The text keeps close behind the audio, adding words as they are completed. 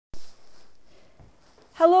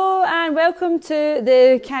Hello and welcome to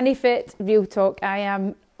the Canny Fit Real Talk. I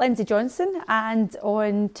am Lindsay Johnson, and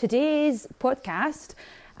on today's podcast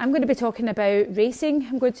I'm going to be talking about racing.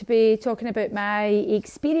 I'm going to be talking about my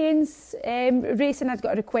experience racing. I've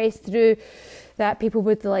got a request through that people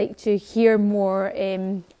would like to hear more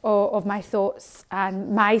of my thoughts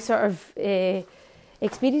and my sort of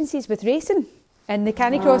experiences with racing in the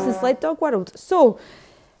Canicross and sled dog world. So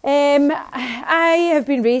I have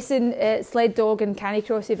been racing sled dog and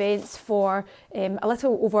Canicross events for a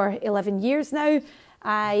little over 11 years now.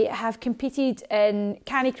 I have competed in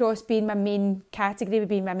Canicross being my main category,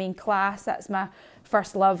 being my main class. That's my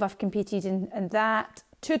first love. I've competed in that.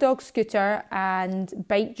 Two dog scooter and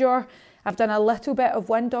bike jaw. I've done a little bit of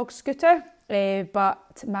one dog scooter,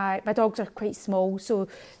 but my dogs are quite small, so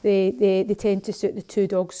they tend to suit the two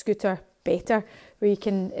dog scooter better, where you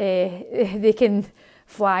can they can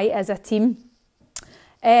fly as a team.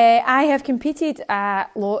 I have competed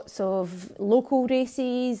at lots of local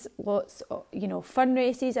races, lots of fun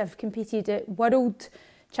races. I've competed at World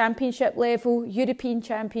Championship level, European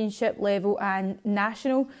Championship level and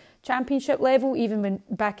National Championship level. Even when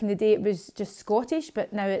back in the day it was just Scottish,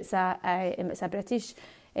 but now it's a British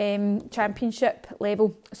championship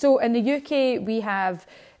level. So in the UK we have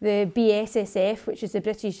the BSSF, which is the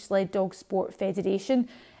British Sled Dog Sport Federation,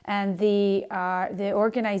 and they are the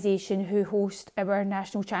organisation who host our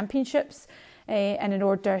national championships. And in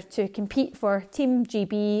order to compete for Team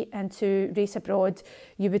GB and to race abroad,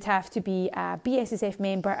 you would have to be a BSSF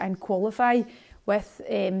member and qualify with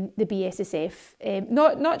the BSSF.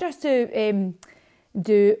 Not just to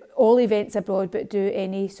do all events abroad, but do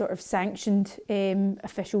any sort of sanctioned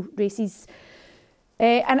official races.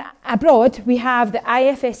 And abroad, we have the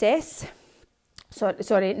IFSS.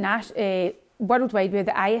 Worldwide, we have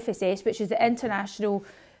the IFSS, which is the International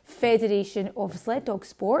Federation of Sled Dog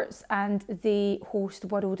Sports, and they host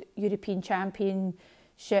World European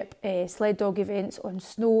Championship sled dog events on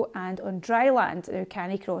snow and on dry land. Now,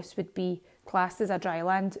 Canicross would be classed as a dry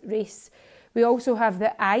land race. We also have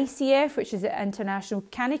the ICF, which is the International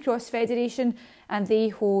Canicross Federation, and they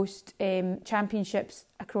host championships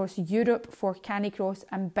across Europe for Canicross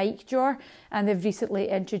and bike jaw, and they've recently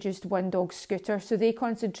introduced one dog scooter. So they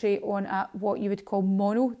concentrate on what you would call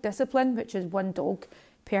mono discipline, which is one dog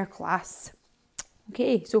per class.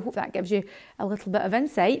 Okay, so hope that gives you a little bit of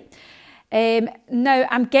insight. Now,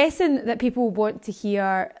 I'm guessing that people want to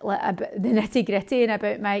hear about the nitty gritty and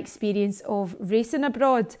about my experience of racing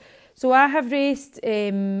abroad. So I have raced.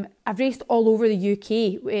 I've raced all over the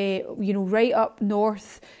UK. Right up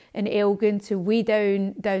north in Elgin to way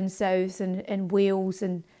down south in Wales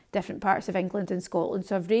and different parts of England and Scotland.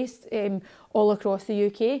 So I've raced all across the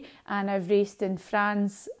UK, and I've raced in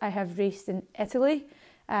France. I have raced in Italy.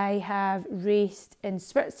 I have raced in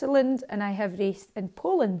Switzerland, and I have raced in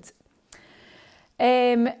Poland.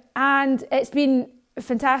 And it's been a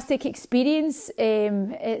fantastic experience.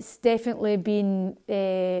 It's definitely been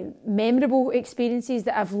memorable experiences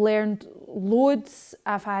that I've learned loads.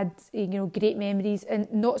 I've had great memories and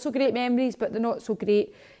not so great memories, but the not so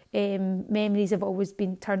great memories have always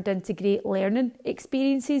been turned into great learning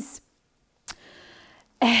experiences.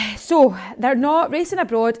 So racing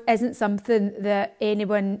abroad isn't something that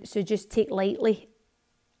anyone should just take lightly.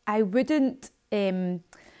 I wouldn't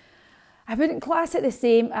class it the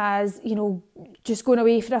same as, just going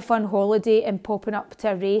away for a fun holiday and popping up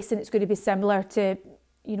to a race, and it's going to be similar to,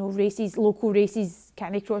 races, local races,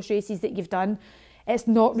 Canicross races that you've done. It's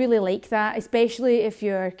not really like that, especially if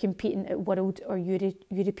you're competing at World or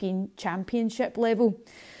European Championship level.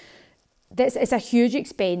 It's a huge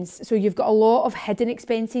expense, so you've got a lot of hidden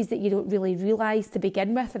expenses that you don't really realise to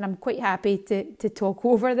begin with, and I'm quite happy to talk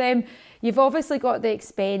over them. You've obviously got the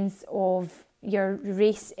expense of your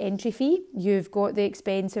race entry fee. You've got the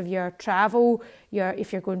expense of your travel.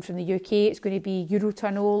 If you're going from the UK, it's going to be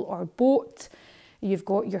Eurotunnel or boat. You've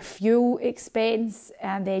got your fuel expense,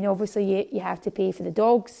 and then obviously you have to pay for the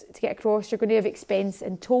dogs to get across. You're going to have expense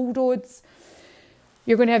in toll roads.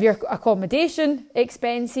 You're going to have your accommodation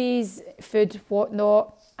expenses, food,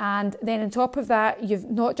 whatnot. And then on top of that, you've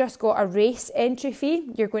not just got a race entry fee,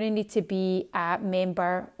 you're going to need to be a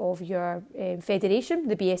member of your federation,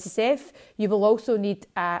 the BSSF. You will also need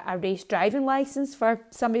a race driving licence for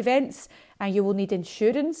some events, and you will need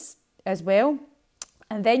insurance as well.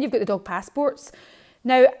 And then you've got the dog passports.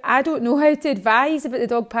 Now, I don't know how to advise about the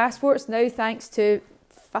dog passports now, thanks to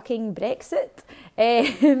fucking Brexit.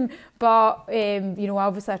 But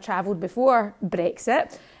obviously I travelled before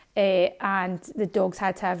Brexit. And the dogs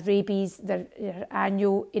had to have rabies, their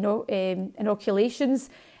annual inoculations,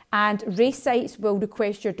 and race sites will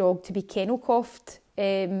request your dog to be kennel coughed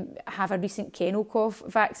have a recent kennel cough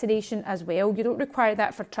vaccination as well. You don't require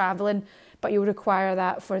that for travelling, but you'll require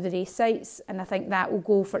that for the race sites. And I think that will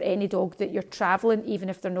go for any dog that you're travelling, even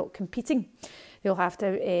if they're not competing. They'll have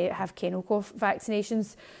to have kennel cough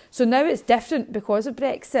vaccinations. So now it's different because of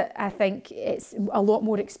Brexit. I think it's a lot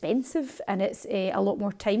more expensive and it's a lot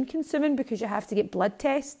more time consuming because you have to get blood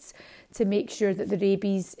tests to make sure that the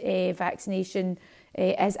rabies vaccination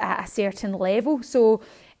is at a certain level. So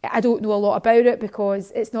I don't know a lot about it because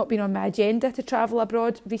it's not been on my agenda to travel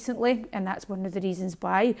abroad recently, and that's one of the reasons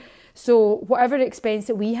why. So whatever expense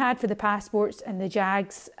that we had for the passports and the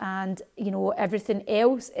JAGs and, you know, everything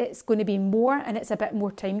else, it's going to be more and it's a bit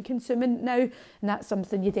more time consuming now, and that's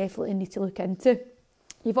something you definitely need to look into.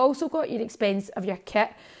 You've also got your expense of your kit,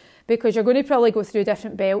 because you're going to probably go through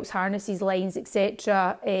different belts, harnesses, lines,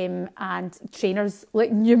 etc., and trainers,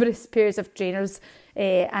 like numerous pairs of trainers.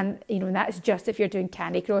 And, you know, and that's just if you're doing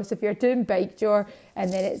Canicross. If you're doing bike jaw,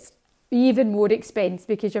 and then it's even more expense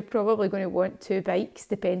because you're probably going to want 2 bikes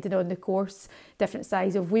depending on the course, different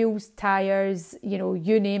size of wheels, tyres, you know,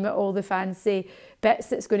 you name it, all the fancy bits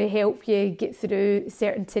that's going to help you get through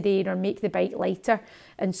certain terrain or make the bike lighter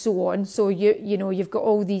and so on. So you know, you've got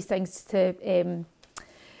all these things to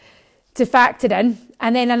factor in.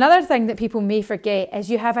 And then another thing that people may forget is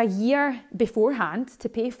you have a year beforehand to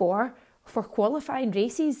pay for qualifying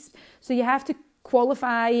races. So you have to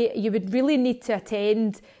qualify. You would really need to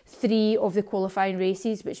attend 3 of the qualifying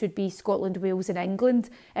races, which would be Scotland, Wales and England,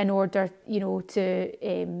 in order, you know, to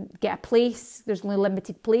get a place. There's only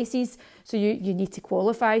limited places, so you need to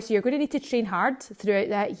qualify. So you're going to need to train hard throughout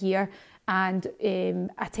that year and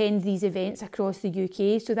attend these events across the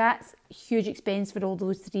UK. So that's a huge expense for all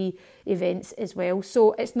those 3 events as well.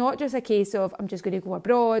 So it's not just a case of I'm just going to go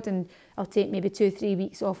abroad and I'll take maybe 2 or 3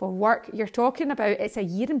 weeks off of work. You're talking about it's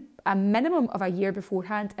a minimum of a year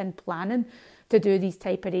beforehand in planning to do these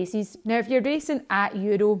type of races. Now, if you're racing at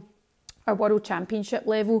Euro or World Championship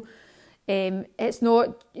level, it's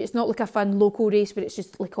not like a fun local race where it's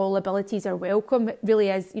just like all abilities are welcome. It really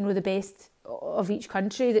is, you know, the best of each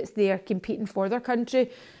country that's there competing for their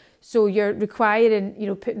country. So you're requiring, you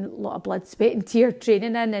know, putting a lot of blood, sweat and tear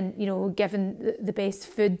training in, and, you know, giving the best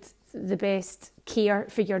food, the best care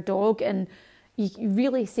for your dog, and you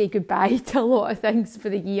really say goodbye to a lot of things for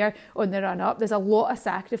the year on the run up. There's a lot of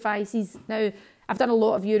sacrifices. Now, I've done a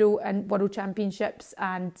lot of Euro and World Championships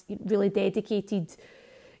and really dedicated,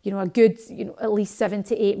 you know, a good, you know, at least 7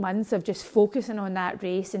 to 8 months of just focusing on that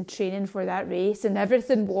race and training for that race. And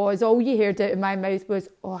everything was, all you heard out of my mouth was,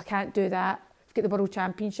 oh, I can't do that. I've got the World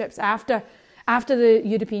Championships after the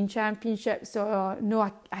European Championships. So, no,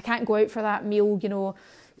 I can't go out for that meal, you know,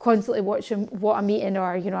 constantly watching what I'm eating,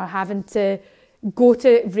 or, you know, having to go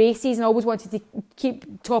to races, and I always wanted to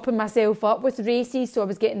keep topping myself up with races. So I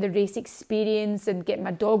was getting the race experience and getting my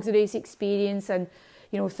dogs the race experience, and,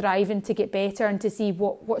 you know, thriving to get better and to see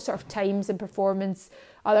what sort of times and performance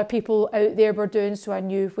other people out there were doing, so I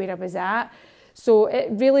knew where I was at. So it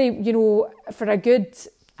really, you know, for a good,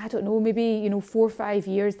 I don't know, maybe, you know, 4 or 5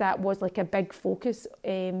 years, that was like a big focus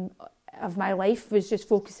of my life, was just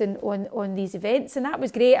focusing on these events, and that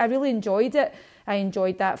was great. I really enjoyed it. I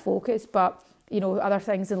enjoyed that focus, but, you know, other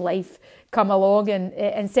things in life come along,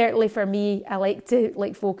 and certainly for me, I like to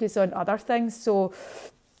focus on other things. So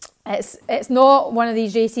it's not one of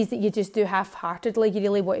these races that you just do half-heartedly. You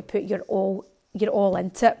really want to put your all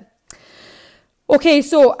into it. Okay,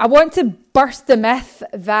 so I want to burst the myth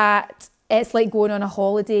that it's like going on a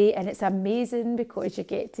holiday and it's amazing because you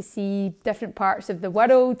get to see different parts of the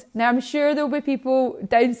world. Now, I'm sure there'll be people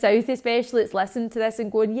down south especially that's listening to this and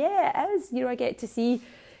going, yeah, it is, you know, I get to see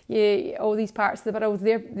all these parts of the world.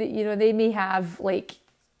 You know, they may have like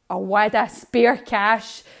a wad of spare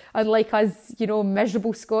cash, unlike us, you know,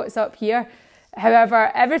 miserable Scots up here.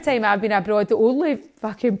 However, every time I've been abroad, the only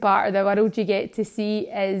fucking part of the world you get to see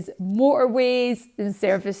is motorways and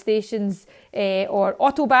service stations or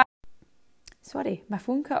autobahns. Sorry, my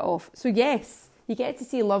phone cut off. So yes, you get to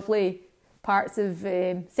see lovely parts of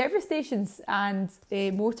service stations and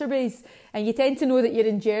motorways, and you tend to know that you're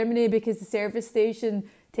in Germany because the service station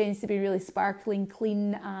tends to be really sparkling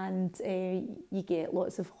clean, and you get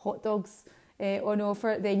lots of hot dogs on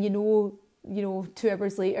offer. Then you know 2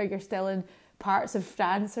 hours later you're still in parts of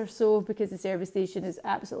France or so, because the service station is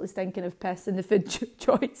absolutely stinking of piss and the food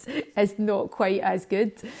choice is not quite as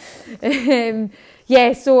good.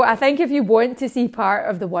 So I think if you want to see part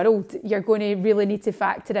of the world, you're going to really need to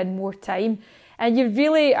factor in more time, and you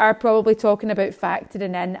really are probably talking about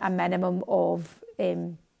factoring in a minimum of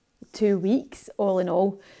 2 weeks all in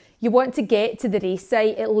all. you want to get to the race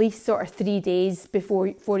site at least sort of 3 days before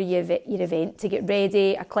your event to get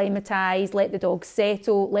ready, acclimatise, let the dogs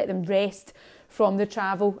settle, let them rest from the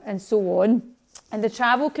travel and so on. And the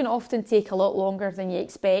travel can often take a lot longer than you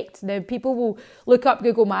expect. Now, people will look up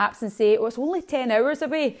Google Maps and say, oh, it's only 10 hours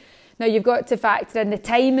away. Now, you've got to factor in the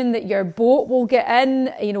timing that your boat will get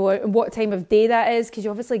in, you know, and what time of day that is, because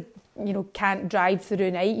you obviously, you know, can't drive through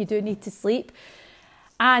the night. You do need to sleep.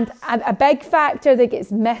 And a big factor that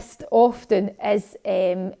gets missed often is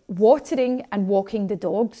watering and walking the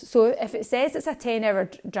dogs. So if it says it's a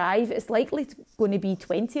 10-hour drive, it's likely going to be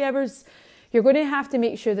 20 hours. You're going to have to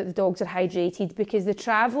make sure that the dogs are hydrated, because the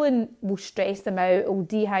travelling will stress them out, it will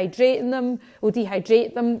dehydrate them.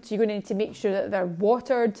 So you're going to need to make sure that they're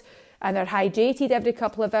watered and they're hydrated every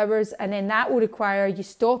couple of hours. And then that will require you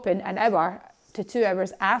stopping an hour to 2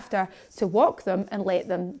 hours after to walk them and let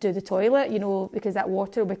them do the toilet, you know, because that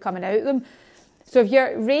water will be coming out of them. So if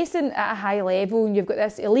you're racing at a high level and you've got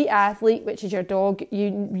this elite athlete, which is your dog,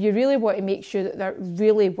 you really want to make sure that they're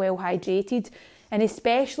really well hydrated. And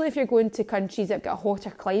especially if you're going to countries that have got a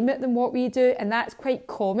hotter climate than what we do, and that's quite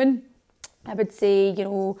common. I would say, you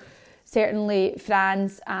know, certainly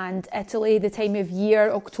France and Italy, the time of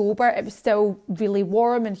year, October, it was still really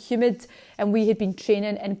warm and humid, and we had been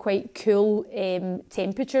training in quite cool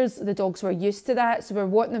temperatures. The dogs were used to that, so we're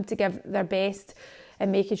wanting them to give their best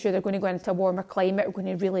and making sure they're going to go into a warmer climate. We're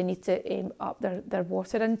going to really need to up their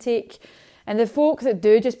water intake. And the folk that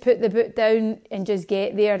do just put the boot down and just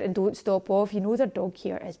get there and don't stop off, you know their dog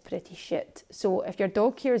care is pretty shit. So if your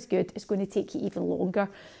dog care is good, it's going to take you even longer,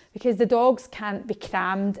 because the dogs can't be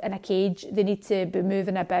crammed in a cage. They need to be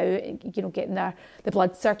moving about, you know, getting the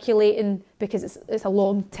blood circulating, because it's a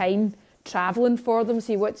long time travelling for them.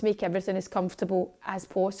 So you want to make everything as comfortable as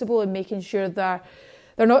possible and making sure they're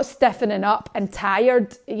not stiffening up and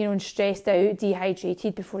tired, you know, and stressed out,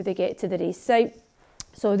 dehydrated before they get to the race site.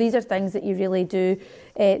 So these are things that you really do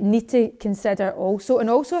need to consider also. And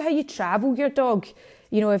also how you travel your dog.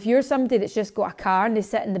 You know, if you're somebody that's just got a car and they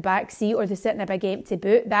sit in the back seat or they sit in a big empty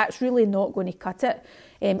boot, that's really not going to cut it.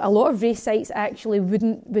 A lot of race sites actually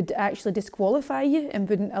would actually disqualify you and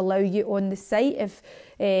wouldn't allow you on the site if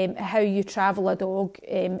how you travel a dog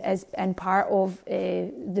is in part of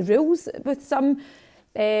the rules. With some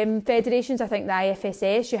federations, I think the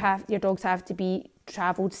IFSS, your dogs have to be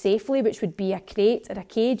travelled safely, which would be a crate or a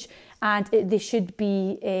cage, and they should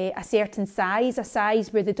be a certain size, a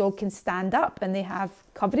size where the dog can stand up and they have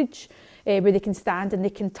coverage where they can stand and they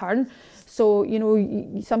can turn. So, you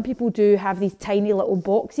know, some people do have these tiny little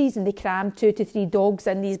boxes and they cram 2 to 3 dogs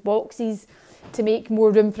in these boxes to make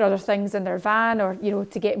more room for other things in their van, or, you know,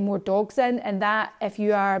 to get more dogs in. And that, if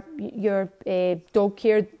you are your dog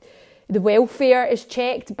care, the welfare is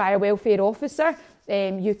checked by a welfare officer,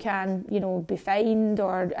 you can, you know, be fined,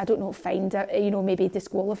 or I don't know, fined, you know, maybe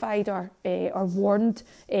disqualified or warned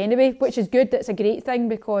anyway, which is good. That's a great thing,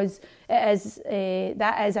 because it is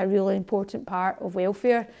that is a really important part of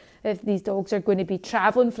welfare. If these dogs are going to be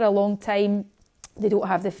travelling for a long time, they don't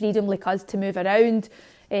have the freedom like us to move around.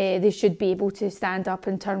 They should be able to stand up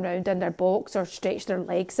and turn around in their box or stretch their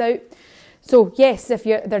legs out. So yes, if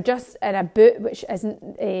they're just in a boot which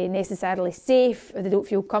isn't necessarily safe, or they don't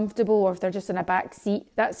feel comfortable, or if they're just in a back seat,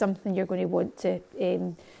 that's something you're going to want to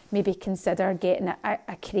maybe consider getting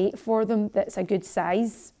a crate for them that's a good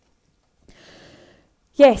size.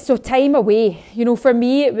 Yes, so time away. You know, for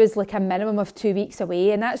me, it was like a minimum of 2 weeks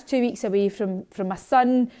away, and that's 2 weeks away from my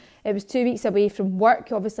son. It was 2 weeks away from work.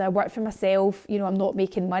 Obviously, I work for myself. You know, I'm not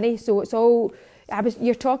making money, so it's all.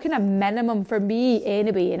 You're talking a minimum for me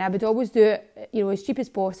anyway, and I would always do it, you know, as cheap as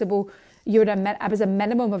possible. I was a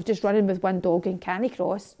minimum of just running with one dog in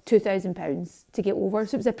Canicross, £2,000 to get over.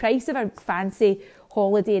 So it was the price of a fancy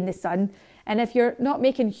holiday in the sun. And if you're not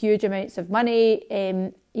making huge amounts of money,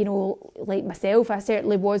 you know, like myself, I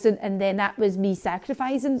certainly wasn't. And then that was me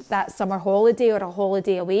sacrificing that summer holiday or a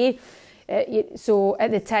holiday away. So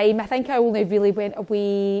at the time, I think I only really went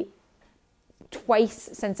away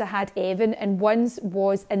twice since I had Evan, and once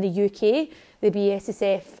was in the UK. The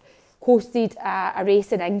BSSF hosted a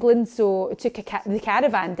race in England, so it took the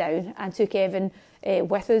caravan down and took Evan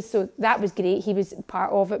with us, so that was great. He was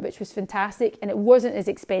part of it, which was fantastic, and it wasn't as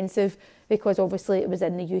expensive because obviously it was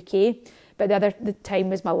in the UK. But the time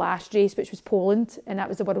was my last race, which was Poland, and that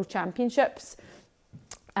was the World Championships,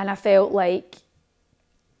 and I felt like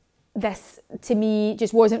this, to me,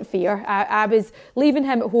 just wasn't fair. I was leaving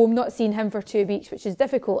him at home, not seeing him for 2 weeks, which is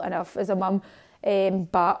difficult enough as a mum,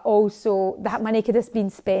 but also that money could have been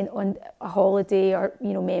spent on a holiday or,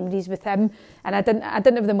 you know, memories with him. And I didn't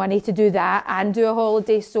have the money to do that and do a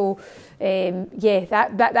holiday. So yeah,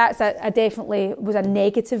 that's definitely was a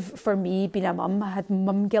negative for me being a mum. I had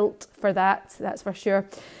mum guilt for that's for sure.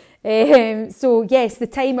 So yes, the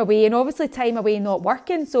time away, and obviously time away not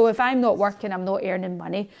working. So if I'm not working, I'm not earning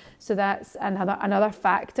money. So that's another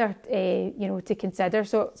factor, you know, to consider.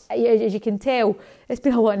 So as you can tell, it's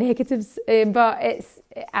been a lot of negatives, but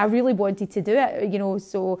I really wanted to do it, you know.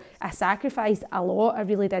 So I sacrificed a lot. I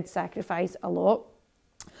really did sacrifice a lot.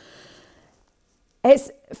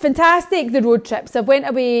 It's fantastic, the road trips. I went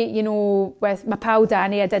away, you know, with my pal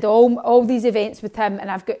Danny. I did all these events with him,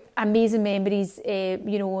 and I've got amazing memories,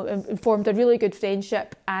 you know, and formed a really good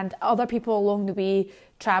friendship. And other people along the way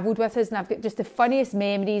travelled with us, and I've got just the funniest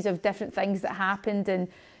memories of different things that happened and,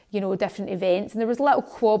 you know, different events. And there was little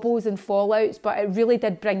quabbles and fallouts, but it really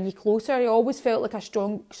did bring you closer. I always felt like a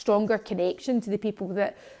stronger connection to the people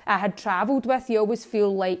that I had travelled with. You always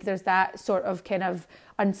feel like there's that sort of kind of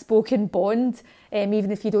unspoken bond,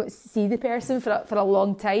 even if you don't see the person for a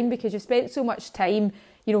long time, because you've spent so much time,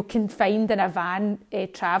 you know, confined in a van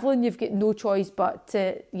travelling. You've got no choice but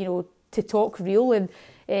to, you know, to talk real and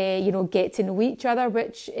you know, get to know each other,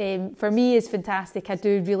 which for me is fantastic. I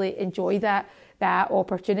do really enjoy that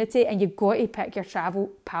opportunity. And you've got to pick your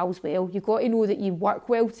travel pals well. You've got to know that you work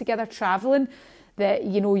well together travelling, that,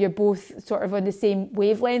 you know, you're both sort of on the same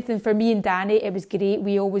wavelength. And for me and Danny, it was great.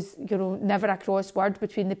 We always, you know, never a cross word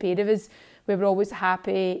between the pair of us. We were always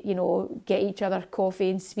happy, you know, get each other coffee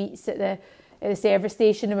and sweets at the service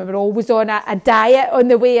station, and we were always on a diet on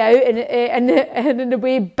the way out, and on the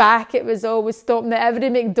way back it was always stopping at every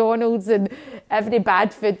McDonald's and every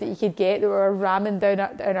bad food that you could get. They were ramming down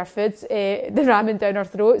our foods, the ramming down our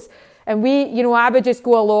throats. And we, you know, I would just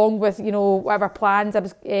go along with, you know, whatever plans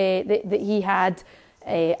that he had.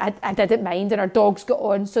 I didn't mind, and our dogs got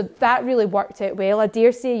on, so that really worked out well. I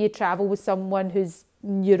dare say you travel with someone who's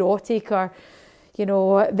neurotic, or, you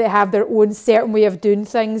know, they have their own certain way of doing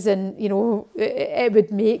things, and, you know, it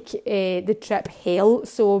would make the trip hell.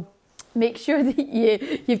 So make sure that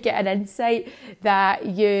you've got an insight that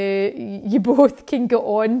you both can get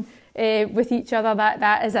on with each other.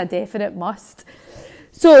 That is a definite must.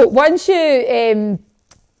 So once you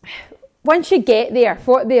get there,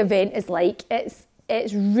 what the event is like,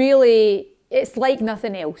 it's really, it's like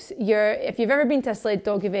nothing else. If you've ever been to a sled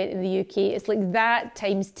dog event in the UK, it's like that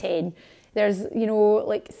times 10. There's, you know,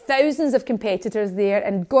 like thousands of competitors there,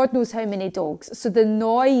 and God knows how many dogs. So the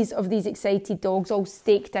noise of these excited dogs all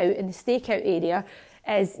staked out in the stakeout area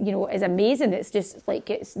is, you know, is amazing. It's just like,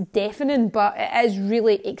 it's deafening, but it is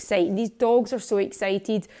really exciting. These dogs are so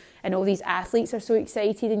excited, and all these athletes are so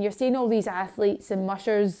excited, and you're seeing all these athletes and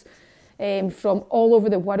mushers from all over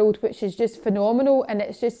the world, which is just phenomenal. And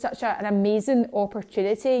it's just such an amazing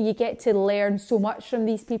opportunity. You get to learn so much from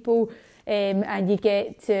these people. And you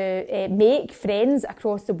get to make friends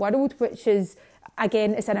across the world, which is,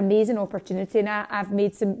 again, it's an amazing opportunity. And I've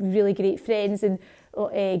made some really great friends and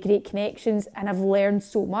great connections, and I've learned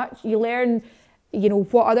so much. You learn, you know,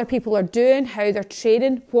 what other people are doing, how they're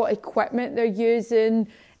training, what equipment they're using,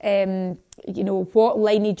 you know, what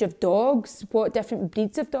lineage of dogs, what different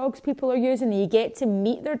breeds of dogs people are using. You get to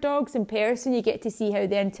meet their dogs in person. You get to see how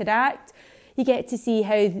they interact. You get to see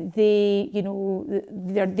how they, you know,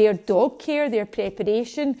 their dog care, their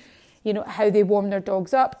preparation, you know, how they warm their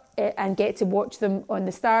dogs up, and get to watch them on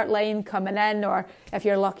the start line coming in, or if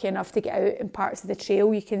you're lucky enough to get out in parts of the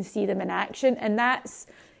trail, you can see them in action. And that's,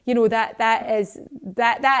 you know, that is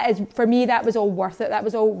for me, that was all worth it. That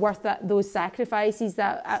was all worth those sacrifices.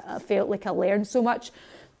 That I felt like I learned so much.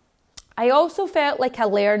 I also felt like I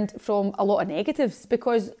learned from a lot of negatives,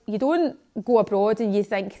 because you don't go abroad and you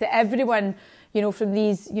think that everyone, you know, from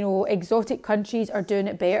these, you know, exotic countries are doing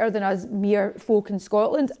it better than us mere folk in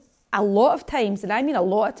Scotland. A lot of times, and I mean a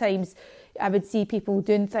lot of times, I would see people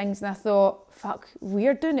doing things and I thought, fuck,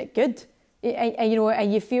 we're doing it good. And you know,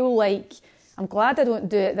 and you feel like, I'm glad I don't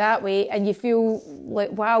do it that way. And you feel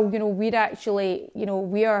like, wow, you know, we're actually, you know,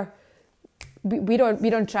 we're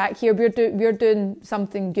on track here. We're doing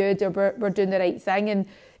something good, or we're doing the right thing. And,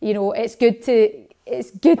 you know, it's good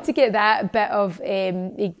to get that bit of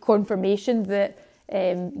a confirmation that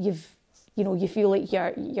you feel like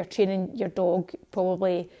you're training your dog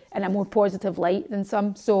probably in a more positive light than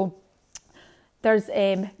some. So there's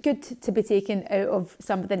good to be taken out of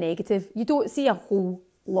some of the negative. You don't see a whole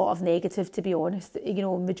lot of negative, to be honest. You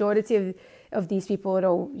know, majority of these people are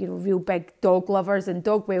all, you know, real big dog lovers, and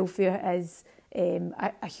dog welfare is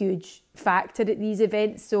a huge factor at these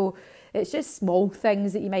events. So it's just small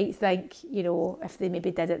things that you might think, you know, if they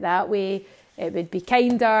maybe did it that way, it would be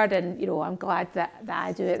kinder, and I'm glad that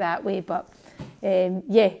I do it that way. But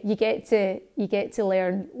you get to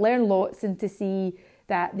learn lots, and to see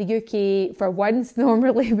that the UK, for once,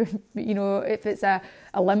 normally, if it's a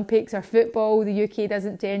Olympics or football, the UK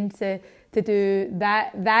doesn't tend to do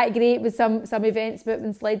that great with some events, but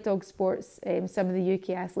in sled dog sports, some of the UK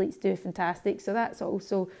athletes do fantastic. So that's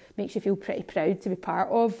also makes you feel pretty proud to be part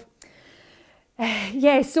of.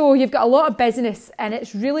 So you've got a lot of business, and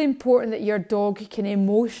it's really important that your dog can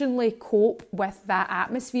emotionally cope with that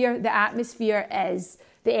atmosphere. The atmosphere is,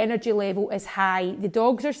 the energy level is high. The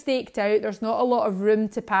dogs are staked out. There's not a lot of room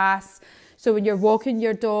to pass. So when you're walking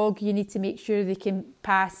your dog, you need to make sure they can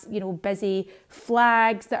pass, busy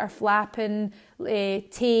flags that are flapping,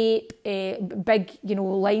 tape, big,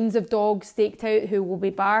 lines of dogs staked out who will be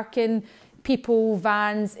barking, people,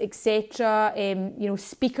 vans, etc.,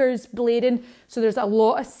 speakers blaring. So there's a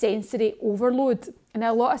lot of sensory overload. And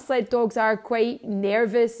a lot of sled dogs are quite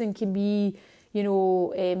nervous and can be,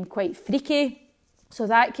 quite freaky. So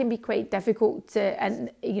that can be quite difficult to,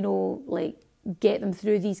 get them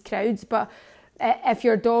through these crowds. But if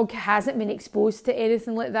your dog hasn't been exposed to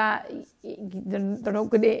anything like that,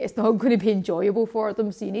 it's not going to be enjoyable for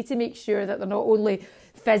them. So you need to make sure that they're not only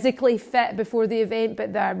physically fit before the event,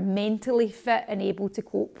 but they're mentally fit and able to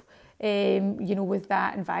cope, with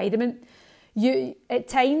that environment. At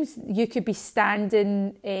times you could be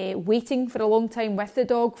standing, waiting for a long time with the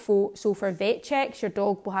dog. So for vet checks, your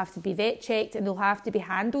dog will have to be vet checked, and they'll have to be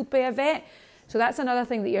handled by a vet. So that's another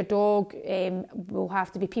thing, that your dog will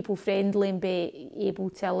have to be people friendly and be able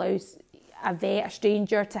to allow a vet, a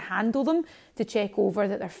stranger, to handle them, to check over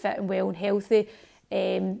that they're fit and well and healthy.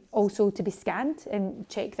 Also to be scanned and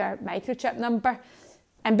check their microchip number.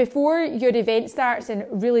 And before your event starts, and it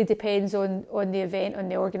really depends on the event, on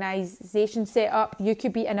the organisation setup, you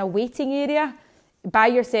could be in a waiting area by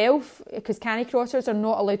yourself, because canicrossers are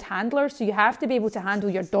not allowed handlers, so you have to be able to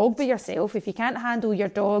handle your dog by yourself. If you can't handle your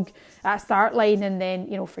dog at a start line, and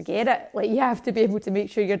then forget it. You have to be able to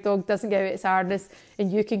make sure your dog doesn't get out its harness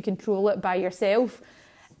and you can control it by yourself.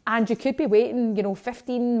 And you could be waiting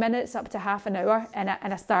 15 minutes up to half an hour in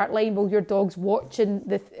a start line while your dog's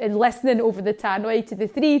watching and listening over the tannoy to the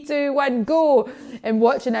 3, 2, 1, go, and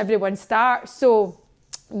watching everyone start. So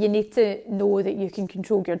you need to know that you can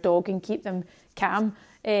control your dog and keep them calm.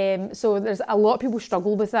 So there's a lot of people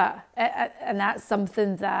struggle with that, and that's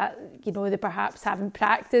something that they perhaps haven't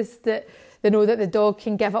practiced, that they know that the dog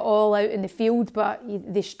can give it all out in the field, but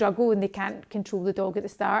they struggle and they can't control the dog at the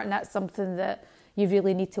start. And that's something that you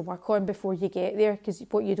really need to work on before you get there, because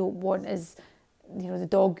what you don't want is the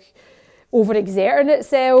dog overexerting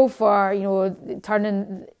itself, or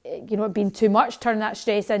turning, being too much, turning that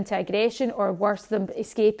stress into aggression, or worse, them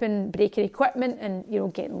escaping, breaking equipment,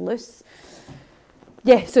 and getting loose.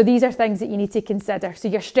 So these are things that you need to consider. So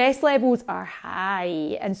your stress levels are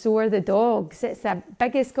high, and so are the dogs. It's the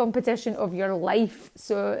biggest competition of your life.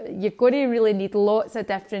 So you're going to really need lots of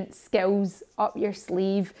different skills up your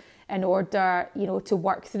sleeve in order, to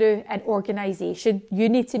work through. And organisation. You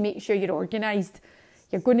need to make sure you're organised.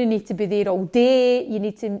 You're going to need to be there all day. You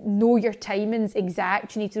need to know your timings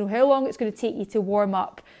exact. You need to know how long it's going to take you to warm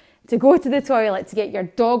up, to go to the toilet, to get your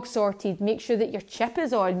dog sorted, make sure that your chip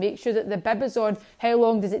is on, make sure that the bib is on. How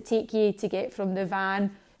long does it take you to get from the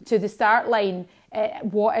van to the start line?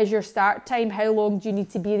 What is your start time? How long do you need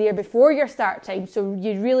to be there before your start time? So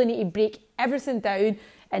you really need to break everything down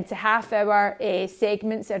into half-hour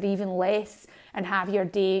segments, or even less, and have your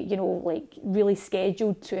day, really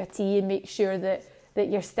scheduled to a T, and make sure that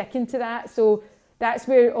you're sticking to that. So that's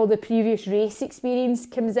where all the previous race experience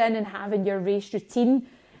comes in, and having your race routine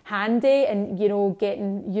handy, and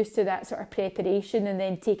getting used to that sort of preparation, and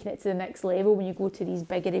then taking it to the next level when you go to these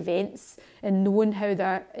bigger events, and knowing how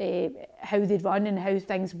they run and how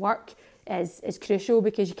things work is crucial,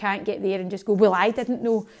 because you can't get there and just go, well, I didn't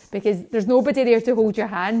know, because there's nobody there to hold your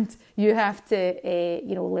hand. You have to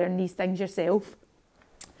learn these things yourself.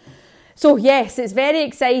 So yes, it's very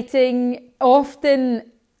exciting.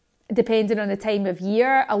 Often, depending on the time of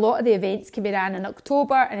year, a lot of the events can be ran in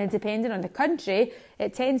October, and then depending on the country,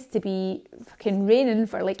 it tends to be fucking raining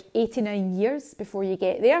for 89 years before you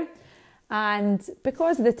get there. And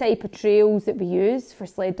because of the type of trails that we use for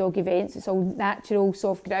sled dog events, it's all natural,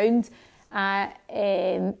 soft ground,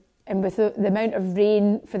 and with the amount of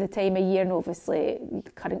rain for the time of year, and obviously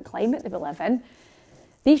the current climate that we live in,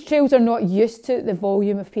 these trails are not used to the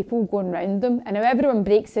volume of people going round them, and now everyone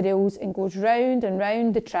breaks the rules and goes round and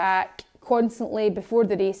round the track constantly before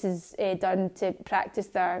the race is done, to practice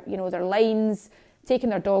their lines,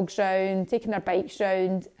 taking their dogs round, taking their bikes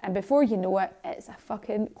round, and before you know it, it's a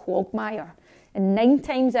fucking quagmire. And 9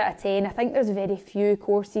 times out of 10, I think there's very few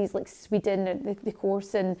courses like Sweden, the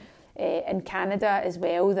course in Canada as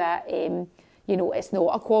well, that it's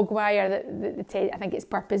not a quagmire. I think it's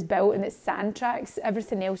purpose built and it's sand tracks.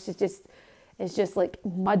 Everything else is just like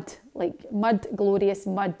mud, glorious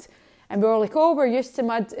mud. And we're all like, oh, we're used to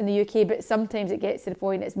mud in the UK, but sometimes it gets to the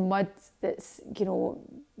point it's mud that's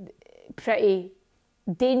pretty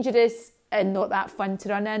dangerous and not that fun to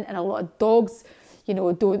run in, and a lot of dogs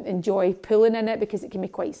don't enjoy pulling in it because it can be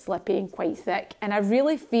quite slippy and quite thick. And I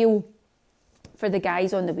really feel for the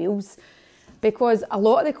guys on the wheels, because a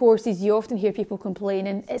lot of the courses you often hear people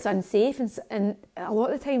complaining it's unsafe, and a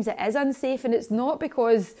lot of the times it is unsafe, and it's not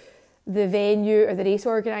because the venue or the race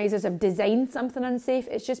organisers have designed something unsafe.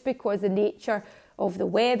 It's just because the nature of the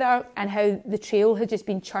weather and how the trail had just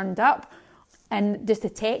been churned up, and just the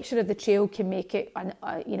texture of the trail can make it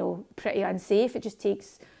pretty unsafe. It just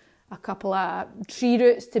takes a couple of tree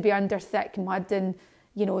roots to be under thick mud, and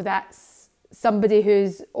that's somebody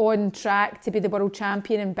who's on track to be the world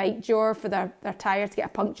champion in bike jaw for their tyre to get a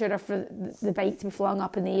puncture, or for the bike to be flung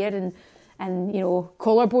up in the air and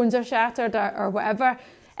collarbones are shattered or whatever.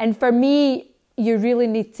 And for me, you really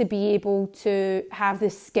need to be able to have the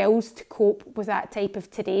skills to cope with that type of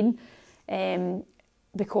terrain,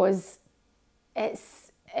 because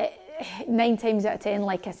it's 9 times out of 10,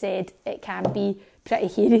 like I said, it can be pretty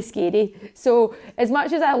hairy, scary. So as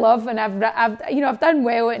much as I love, and I've done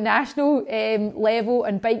well at national level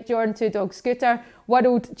and bike jaw and 2-dog scooter,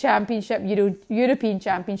 world championship, European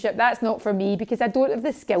championship, that's not for me because I don't have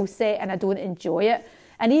the skill set and I don't enjoy it.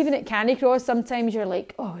 And even at Canicross, sometimes you're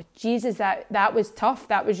like, oh Jesus, that was tough,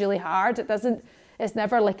 that was really hard. It's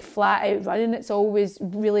never like flat out running. It's always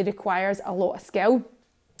really requires a lot of skill.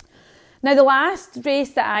 Now, the last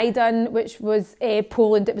race that I done, which was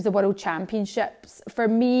Poland, it was the World Championships. For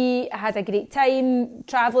me, I had a great time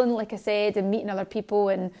travelling, like I said, and meeting other people,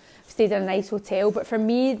 and stayed in a nice hotel. But for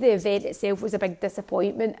me, the event itself was a big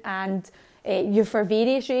disappointment, and for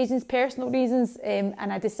various reasons, personal reasons, and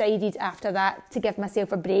I decided after that to give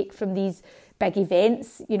myself a break from these big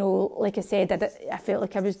events. Like I said, I felt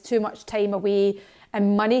like I was too much time away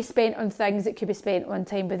and money spent on things that could be spent on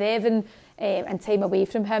time with Evan, and time away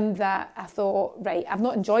from him, that I thought, right, I've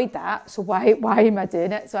not enjoyed that, so why am I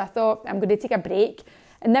doing it? So I thought, I'm going to take a break.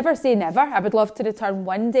 And never say never. I would love to return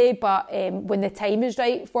one day, but when the time is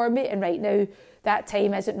right for me, and right now that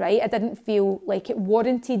time isn't right, I didn't feel like it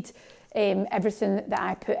warranted everything that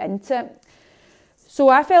I put into it. So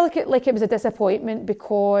I felt like it was a disappointment,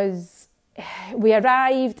 because we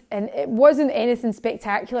arrived and it wasn't anything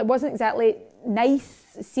spectacular. It wasn't exactly nice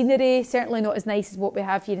scenery, certainly not as nice as what we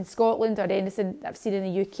have here in Scotland or anything I've seen in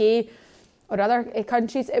the UK or other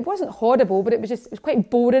countries. It wasn't horrible, but it was quite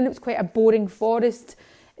boring. It was quite a boring forest.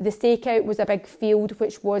 The stakeout was a big field,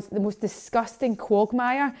 which was the most disgusting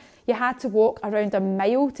quagmire. You had to walk around a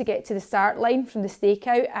mile to get to the start line from the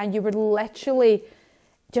stakeout, and you were literally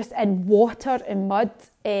just in water and mud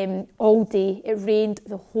all day. It rained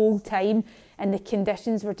the whole time, and the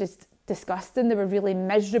conditions were just disgusting. They were really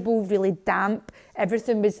miserable, really damp.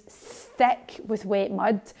 Everything was thick with wet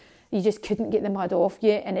mud. You just couldn't get the mud off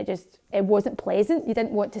you, and it wasn't pleasant. You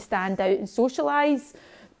didn't want to stand out and socialise.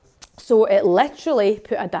 So it literally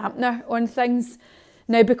put a dampener on things.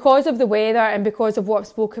 Now, because of the weather and because of what I've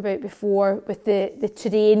spoke about before with the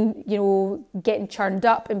terrain, getting churned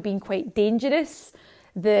up and being quite dangerous,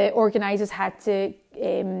 the organisers had to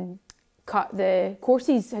cut the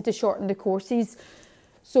courses, had to shorten the courses.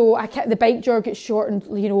 So the bike jaw gets shortened,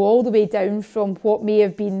 all the way down from what may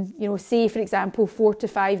have been, say, for example, 4 to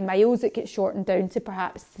 5 miles. It gets shortened down to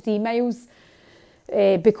perhaps 3 miles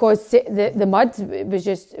because the mud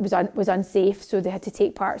was unsafe. So they had to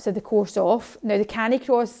take parts of the course off. Now, the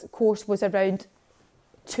Canicross course was around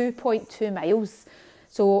 2.2 miles.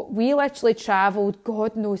 So we literally travelled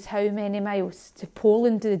God knows how many miles to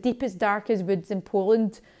Poland, to the deepest, darkest woods in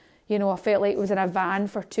Poland. I felt like it was in a van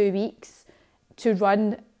for 2 weeks to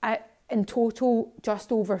run in total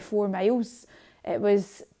just over 4 miles. It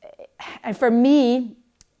was, and for me,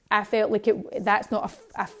 I felt like that's not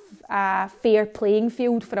a fair playing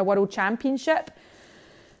field for a world championship,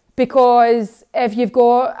 because if you've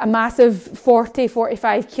got a massive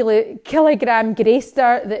 45 kilogram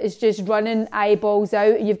Greyster that is just running eyeballs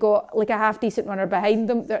out, and you've got like a half decent runner behind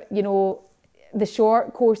them, that the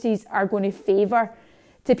short courses are going to favour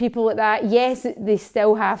to people like that. Yes, they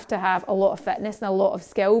still have to have a lot of fitness and a lot of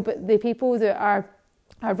skill, but the people that are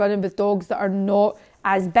running with dogs that are not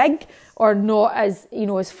as big or not as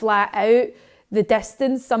as flat out, the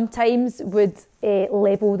distance sometimes would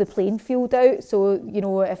level the playing field out. So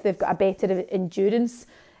if they've got a better endurance,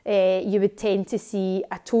 you would tend to see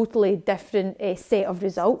a totally different set of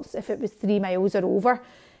results if it was 3 miles or over.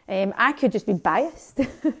 I could just be biased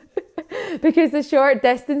because the short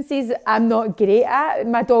distances I'm not great at.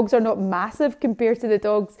 My dogs are not massive compared to the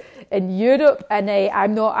dogs in Europe, and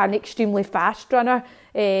I'm not an extremely fast runner.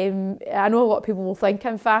 I know a lot of people will think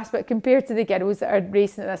I'm fast, but compared to the girls that are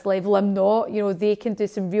racing at this level, I'm not. You know, they can do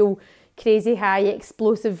some real crazy high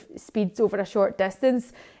explosive speeds over a short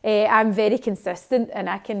distance. I'm very consistent, and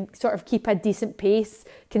I can sort of keep a decent pace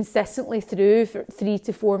consistently through for 3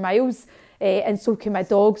 to 4 miles. And so can my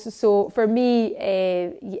dogs. So for me,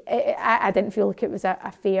 I didn't feel like it was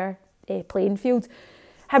a fair playing field.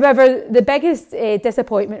 However, the biggest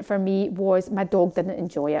disappointment for me was my dog didn't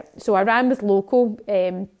enjoy it. So I ran with Loco,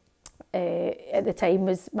 at the time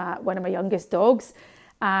was one of my youngest dogs,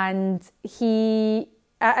 and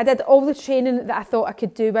I did all the training that I thought I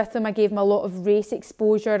could do with him. I gave him a lot of race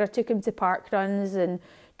exposure. I took him to park runs and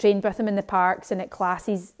trained with him in the parks and at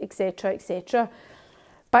classes, etc., etc.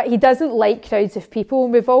 But he doesn't like crowds of people,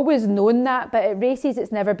 and we've always known that, but at races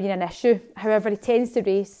it's never been an issue. However, he tends to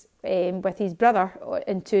race with his brother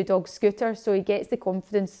in 2-dog scooter, so he gets the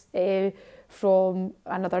confidence from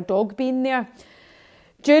another dog being there.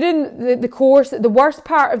 During the course, the worst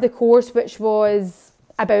part of the course, which was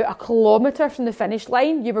about 1 kilometre from the finish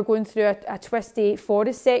line, you were going through a twisty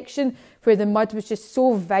forest section where the mud was just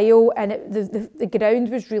so vile, and the ground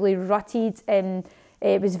was really rutted, and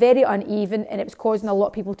it was very uneven, and it was causing a lot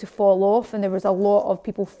of people to fall off, and there was a lot of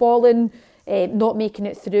people falling, not making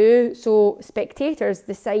it through. So spectators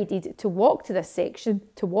decided to walk to this section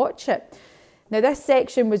to watch it. Now this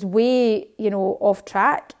section was way, off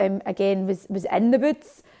track, again was in the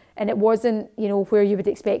woods, and it wasn't, where you would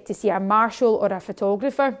expect to see a marshal or a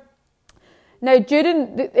photographer. Now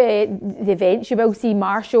during the events, you will see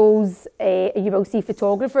marshals, you will see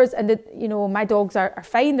photographers, and my dogs are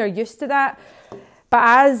fine, they're used to that. But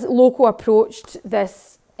as Loco approached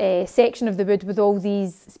this section of the wood with all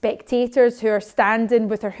these spectators who are standing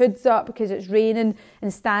with their hoods up because it's raining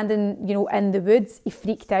and standing, in the woods, he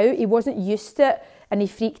freaked out. He wasn't used to it, and he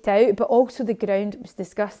freaked out. But also the ground was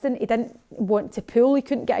disgusting. He didn't want to pull. He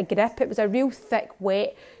couldn't get a grip. It was a real thick,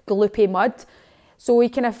 wet, gloopy mud. So he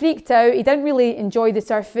kind of freaked out. He didn't really enjoy the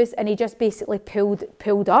surface, and he just basically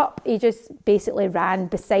pulled up. He just basically ran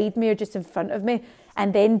beside me or just in front of me,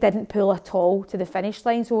 and then didn't pull at all to the finish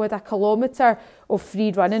line. So we had 1 kilometre of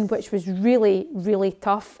free running, which was really, really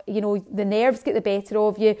tough. The nerves get the better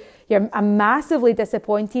of you. I'm massively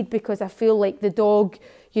disappointed because I feel like the dog,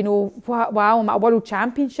 wow, I'm at a world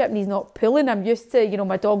championship and he's not pulling. I'm used to,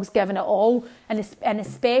 my dog's giving it all. And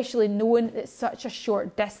especially knowing it's such a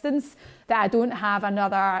short distance that I don't have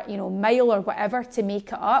another, mile or whatever to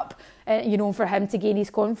make it up, for him to gain his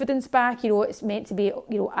confidence back. It's meant to be,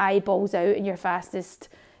 eyeballs out in your fastest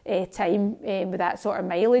time with that sort of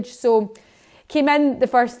mileage. So came in the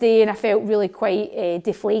first day and I felt really quite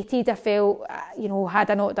deflated. I felt, had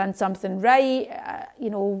I not done something right?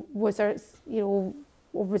 Was there,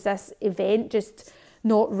 was this event just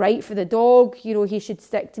not right for the dog? He should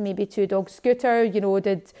stick to maybe 2-dog scooter.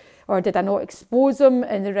 Did I not expose him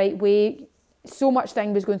in the right way? So much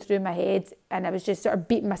thing was going through my head, and I was just sort of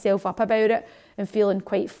beating myself up about it and feeling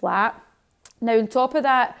quite flat. Now, on top of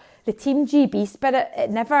that, the Team GB spirit,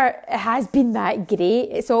 it has been that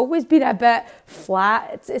great. It's always been a bit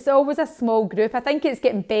flat. It's always a small group. I think it's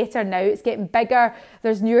getting better now. It's getting bigger.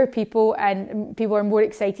 There's newer people, and people are more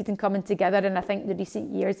excited and coming together. And I think the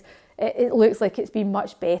recent years, it looks like it's been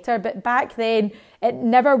much better. But back then, it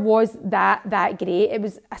never was that great. It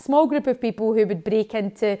was a small group of people who would break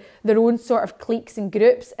into their own sort of cliques and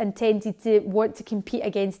groups and tended to want to compete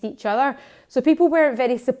against each other. So people weren't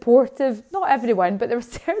very supportive, not everyone, but there were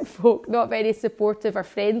certain folk not very supportive or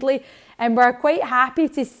friendly, and were quite happy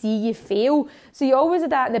to see you fail. So you always had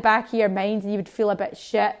that in the back of your mind, and you would feel a bit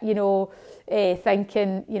shit,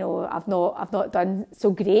 thinking, I've not done so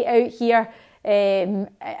great out here. And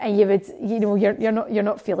you would, you're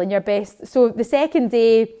not feeling your best. So the second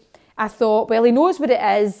day, I thought, well, he knows what it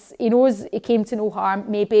is. He knows it came to no harm.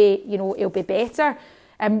 Maybe, it'll be better.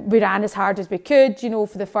 And we ran as hard as we could,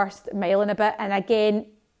 for the first mile and a bit. And again,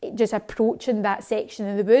 just approaching that section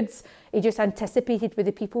in the woods, he just anticipated where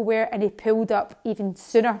the people were, and he pulled up even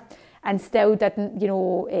sooner and still didn't,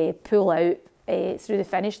 pull out through the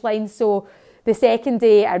finish line. So the second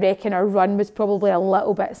day, I reckon our run was probably a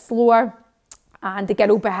little bit slower. And the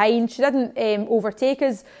girl behind, she didn't overtake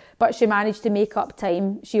us, but she managed to make up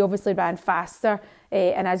time. She obviously ran faster,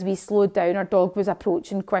 and as we slowed down, our dog was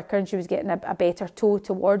approaching quicker, and she was getting a better toe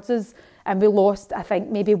towards us, and we lost, I think,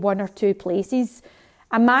 maybe 1 or 2 places.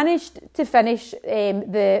 I managed to finish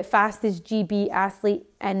the fastest GB athlete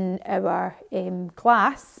in our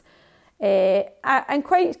class in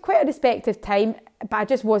quite a respective time, but I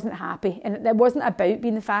just wasn't happy. And it wasn't about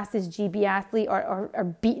being the fastest GB athlete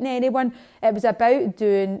or beating anyone. It was about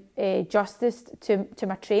doing justice to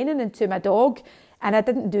my training and to my dog. And I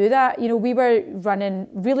didn't do that. You know, we were running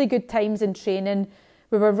really good times in training.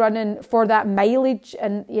 We were running for that mileage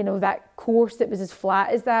and, you know, that course that was as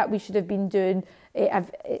flat as that. We should have been doing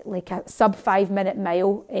like a sub 5 minute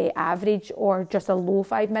mile average, or just a low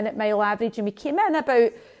 5 minute mile average. And we came in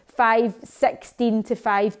about 5:16 to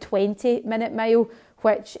 5:20 minute mile,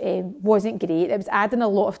 which wasn't great. It was adding a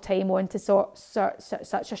lot of time on to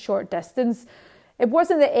such a short distance. It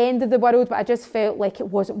wasn't the end of the world, but I just felt like it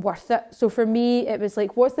wasn't worth it. So for me, it was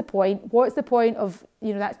like, what's the point? What's the point of,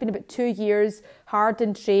 you know, that's been about 2 years hard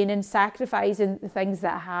in training, sacrificing the things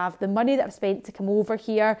that I have, the money that I've spent to come over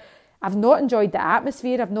here. I've not enjoyed the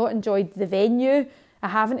atmosphere. I've not enjoyed the venue. I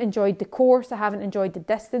haven't enjoyed the course. I haven't enjoyed the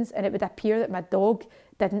distance. And it would appear that my dog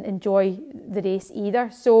didn't enjoy the race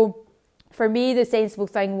either. So for me, the sensible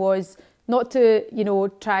thing was not to, you know,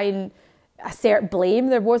 try and assert blame.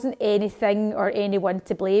 There wasn't anything or anyone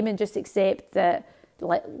to blame, and just accept that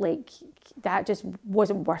like that just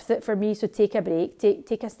wasn't worth it for me. So take a break,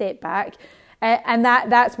 take a step back. And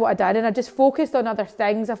that's what I did. And I just focused on other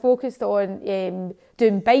things. I focused on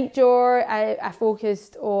doing bike jaw. I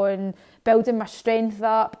focused on building my strength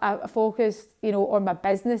up. I focused, you know, on my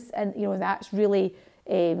business, and, you know, that's really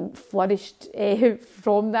flourished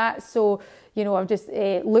from that. So, you know, I've just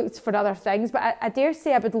looked for other things. But I dare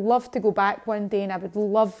say I would love to go back one day, and I would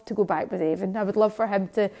love to go back with Evan. I would love for him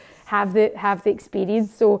to have the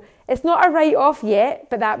experience. So it's not a write-off yet,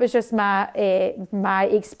 but that was just my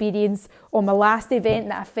experience on my last event,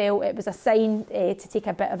 that I felt it was a sign to take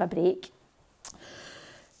a bit of a break.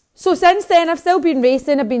 So since then, I've still been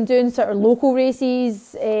racing. I've been doing sort of local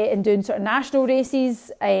races and doing sort of national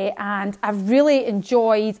races, and I've really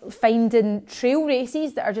enjoyed finding trail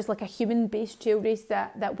races that are just like a human-based trail race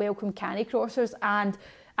that welcome canicrossers. And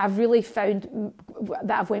I've really found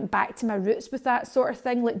that I've went back to my roots with that sort of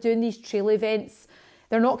thing, like doing these trail events.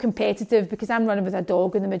 They're not competitive because I'm running with a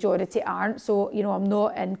dog and the majority aren't. So, you know, I'm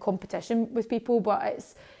not in competition with people, but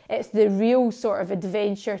it's the real sort of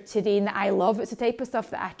adventure terrain that I love. It's the type of stuff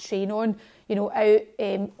that I train on, you know,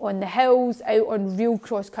 out on the hills, out on real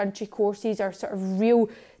cross-country courses, or sort of real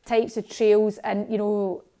types of trails, and, you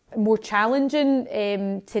know, more challenging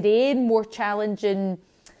terrain, more challenging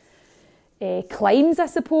climbs, I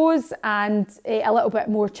suppose, and a little bit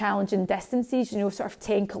more challenging distances, you know, sort of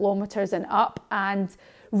 10 kilometres and up, and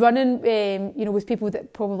running, you know, with people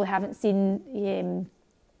that probably haven't seen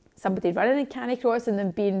somebody running in Canicross and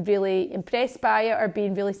then being really impressed by it or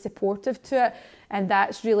being really supportive to it. And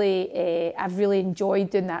that's really, I've really enjoyed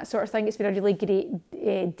doing that sort of thing. It's been a really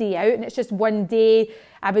great day out, and it's just one day.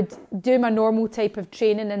 I would do my normal type of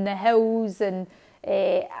training in the hills, and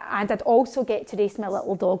I'd also get to race my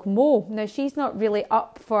little dog Mo. Now, she's not really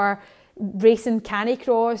up for racing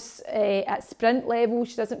Canicross at sprint level.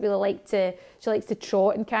 She doesn't really like to, she likes to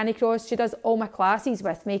trot in Canicross. She does all my classes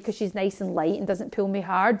with me because she's nice and light and doesn't pull me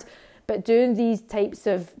hard. But doing these types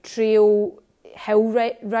of trail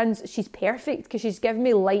hill runs, she's perfect because she's giving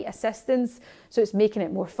me light assistance. So it's making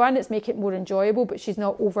it more fun, it's making it more enjoyable, but she's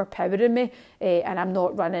not overpowering me, and I'm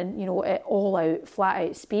not running, you know, at all out, flat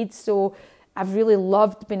out speed. So I've really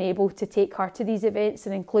loved being able to take her to these events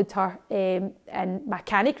and include her in my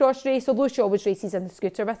Canicross race, although she always races in the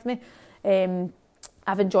scooter with me.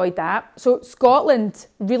 I've enjoyed that. So Scotland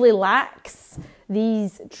really lacks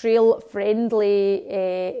these trail-friendly,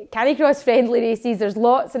 Canicross-friendly races. There's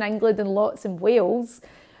lots in England and lots in Wales.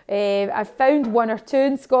 I've found one or two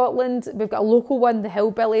in Scotland. We've got a local one, the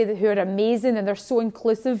Hillbilly, who are amazing, and they're so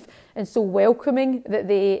inclusive and so welcoming that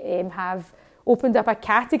they have opened up a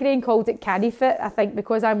category and called it CaniFit. I think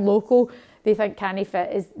because I'm local, they think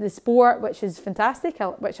CaniFit is the sport, which is fantastic,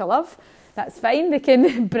 which I love. That's fine, they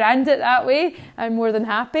can brand it that way. I'm more than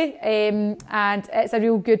happy. And it's a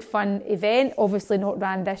real good fun event, obviously not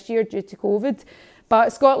ran this year due to COVID.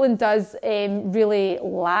 But Scotland does really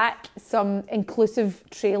lack some inclusive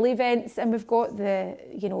trail events, and we've got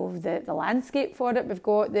the landscape for it. We've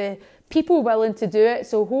got the people willing to do it.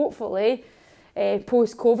 So hopefully,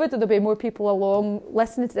 post-COVID, there'll be more people along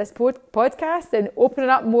listening to this podcast and opening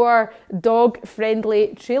up more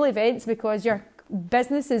dog-friendly trail events, because your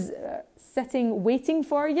business is sitting waiting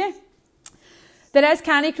for you. There is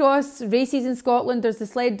Canicross races in Scotland. There's the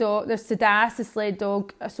sled dog, there's SEDAS, the Sled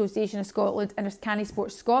Dog Association of Scotland, and there's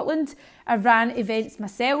Canisport Scotland. I've ran events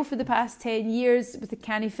myself for the past 10 years with the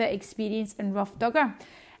CaniFit experience in Rough Dugger.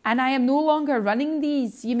 And I am no longer running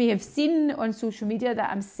these. You may have seen on social media that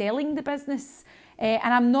I'm selling the business.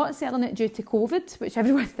 And I'm not selling it due to COVID, which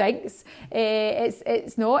everyone thinks.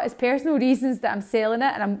 It's not. It's personal reasons that I'm selling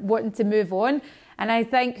it and I'm wanting to move on. And I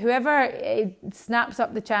think whoever snaps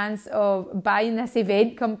up the chance of buying this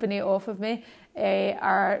event company off of me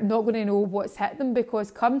are not going to know what's hit them,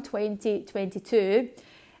 because come 2022,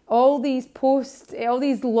 all these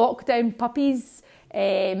lockdown puppies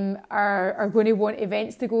are going to want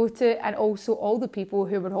events to go to, and also all the people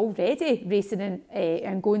who were already racing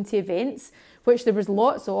and going to events, which there was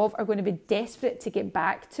lots of, are going to be desperate to get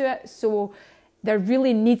back to it. So there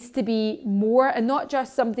really needs to be more, and not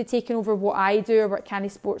just somebody taking over what I do or what Canny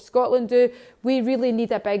Sports Scotland do. We really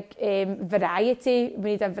need a big variety.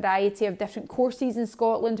 We need a variety of different courses in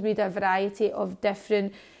Scotland. We need a variety of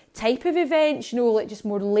different type of events, like just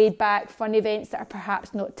more laid back, fun events that are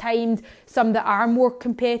perhaps not timed, some that are more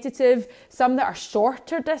competitive, some that are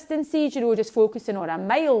shorter distances, just focusing on a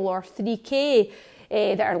mile or 3K.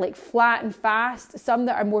 That are like flat and fast, some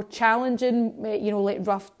that are more challenging, like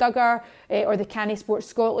Rough Dugger or the Canny Sports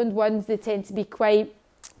Scotland ones. They tend to be quite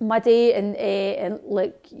muddy and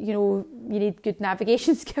like, you need good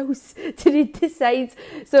navigation skills to read the signs.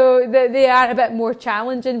 So they are a bit more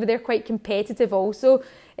challenging, but they're quite competitive also.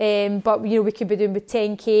 But, we could be doing with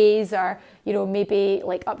 10Ks or, maybe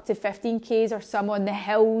like up to 15Ks, or some on the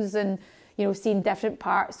hills, and seeing different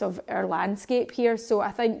parts of our landscape here. So I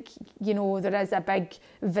think, there is a big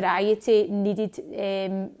variety needed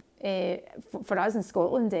for us in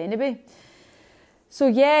Scotland anyway. So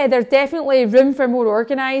yeah, there's definitely room for more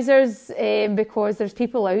organisers because there's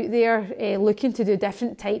people out there looking to do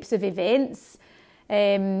different types of events.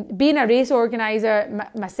 Being a race organiser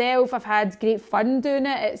myself, I've had great fun doing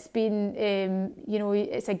it. It's been,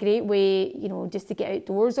 it's a great way, just to get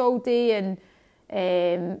outdoors all day and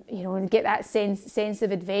and get that sense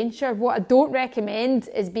of adventure. What I don't recommend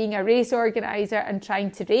is being a race organiser and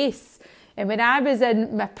trying to race. And when I was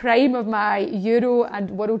in my prime of my Euro and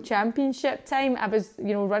World Championship time, I was,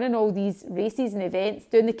 running all these races and events,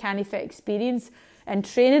 doing the Canny Fit experience and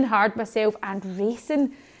training hard myself and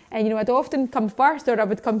racing. And, I'd often come first, or I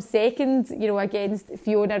would come second, against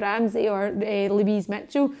Fiona Ramsey or Louise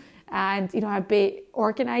Mitchell. And, I'd be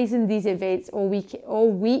organising these events all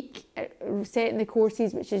week, setting the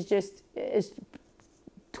courses, which is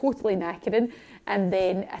totally knackering, and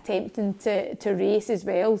then attempting to race as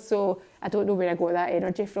well. So I don't know where I got that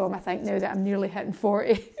energy from. I think now that I'm nearly hitting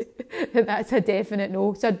 40, that's a definite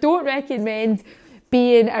no. So I don't recommend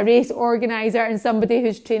being a race organiser and somebody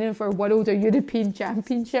who's training for World or European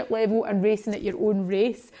Championship level and racing at your own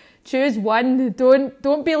race. Choose one.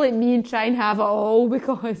 Don't be like me and try and have it all,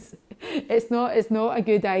 because it's not a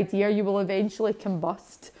good idea. You will eventually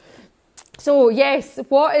combust. So yes,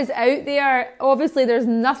 what is out there? Obviously there's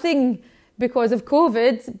nothing because of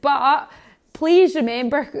COVID, but please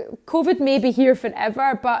remember, COVID may be here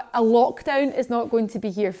forever, but a lockdown is not going to be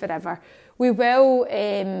here forever. We will,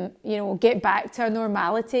 get back to our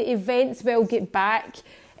normality. Events will get back.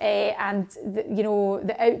 And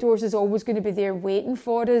the outdoors is always going to be there waiting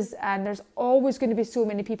for us, and there's always going to be so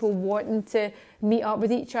many people wanting to meet up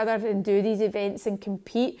with each other and do these events and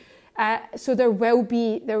compete. So there will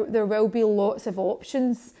be lots of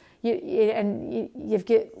options. You've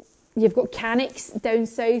got Canix down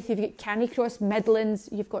south, you've got Canicross Midlands,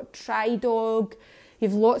 you've got Tri-Dog,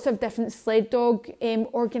 you've lots of different sled dog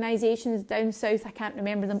organisations down south. I can't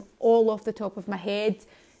remember them all off the top of my head.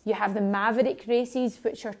 You have the Maverick races,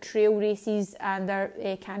 which are trail races and they're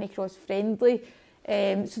Canicross friendly.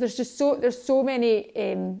 So there's so many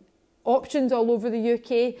options all over the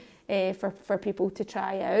UK for people to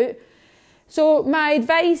try out. So my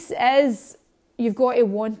advice is, you've got to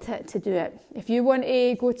want it to do it. If you want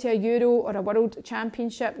to go to a Euro or a World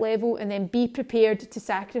Championship level, and then be prepared to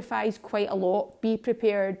sacrifice quite a lot, be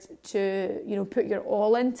prepared to put your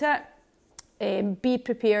all into it, be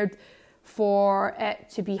prepared for it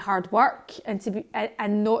to be hard work and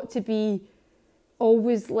not to be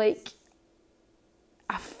always like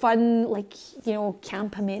a fun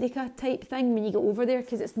Camp America type thing when you get over there,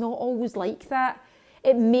 because it's not always like that.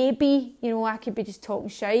 It may be, I could be just talking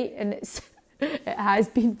shite, and it has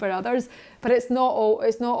been for others, but it's not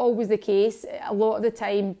always the case. A lot of the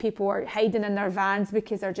time people are hiding in their vans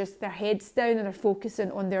because their heads down and they're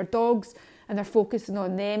focusing on their dogs and they're focusing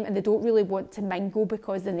on them, and they don't really want to mingle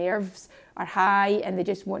because the nerves are high and they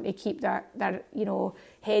just want to keep their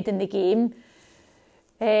head in the game.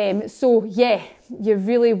 So yeah, you've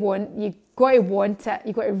got to want it.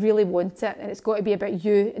 You've got to really want it, and it's got to be about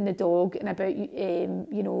you and the dog, and about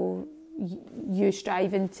you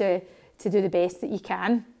striving to do the best that you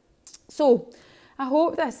can. So I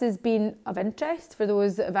hope this has been of interest for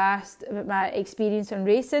those that have asked about my experience on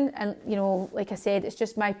racing. And, you know, like I said, it's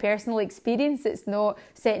just my personal experience. It's not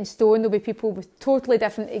set in stone. There'll be people with totally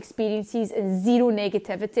different experiences and zero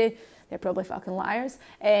negativity. They're probably fucking liars.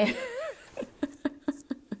 I'm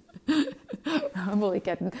only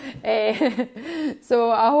kidding.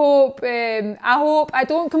 So I hope I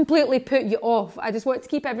don't completely put you off. I just want to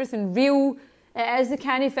keep everything real. It is the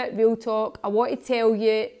Canny Fit Real Talk. I want to tell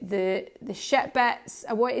you the shit bits.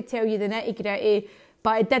 I want to tell you the nitty gritty.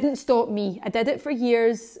 But it didn't stop me. I did it for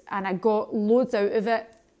years and I got loads out of it.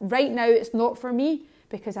 Right now it's not for me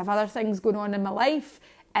because I have other things going on in my life,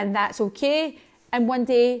 and that's okay. And one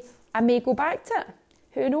day I may go back to it.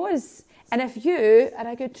 Who knows? And if you are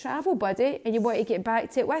a good travel buddy and you want to get back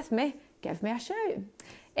to it with me, give me a shout.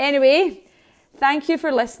 Anyway, thank you for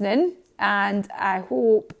listening. And I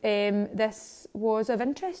hope this was of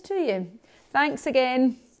interest to you. Thanks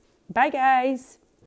again. Bye, guys.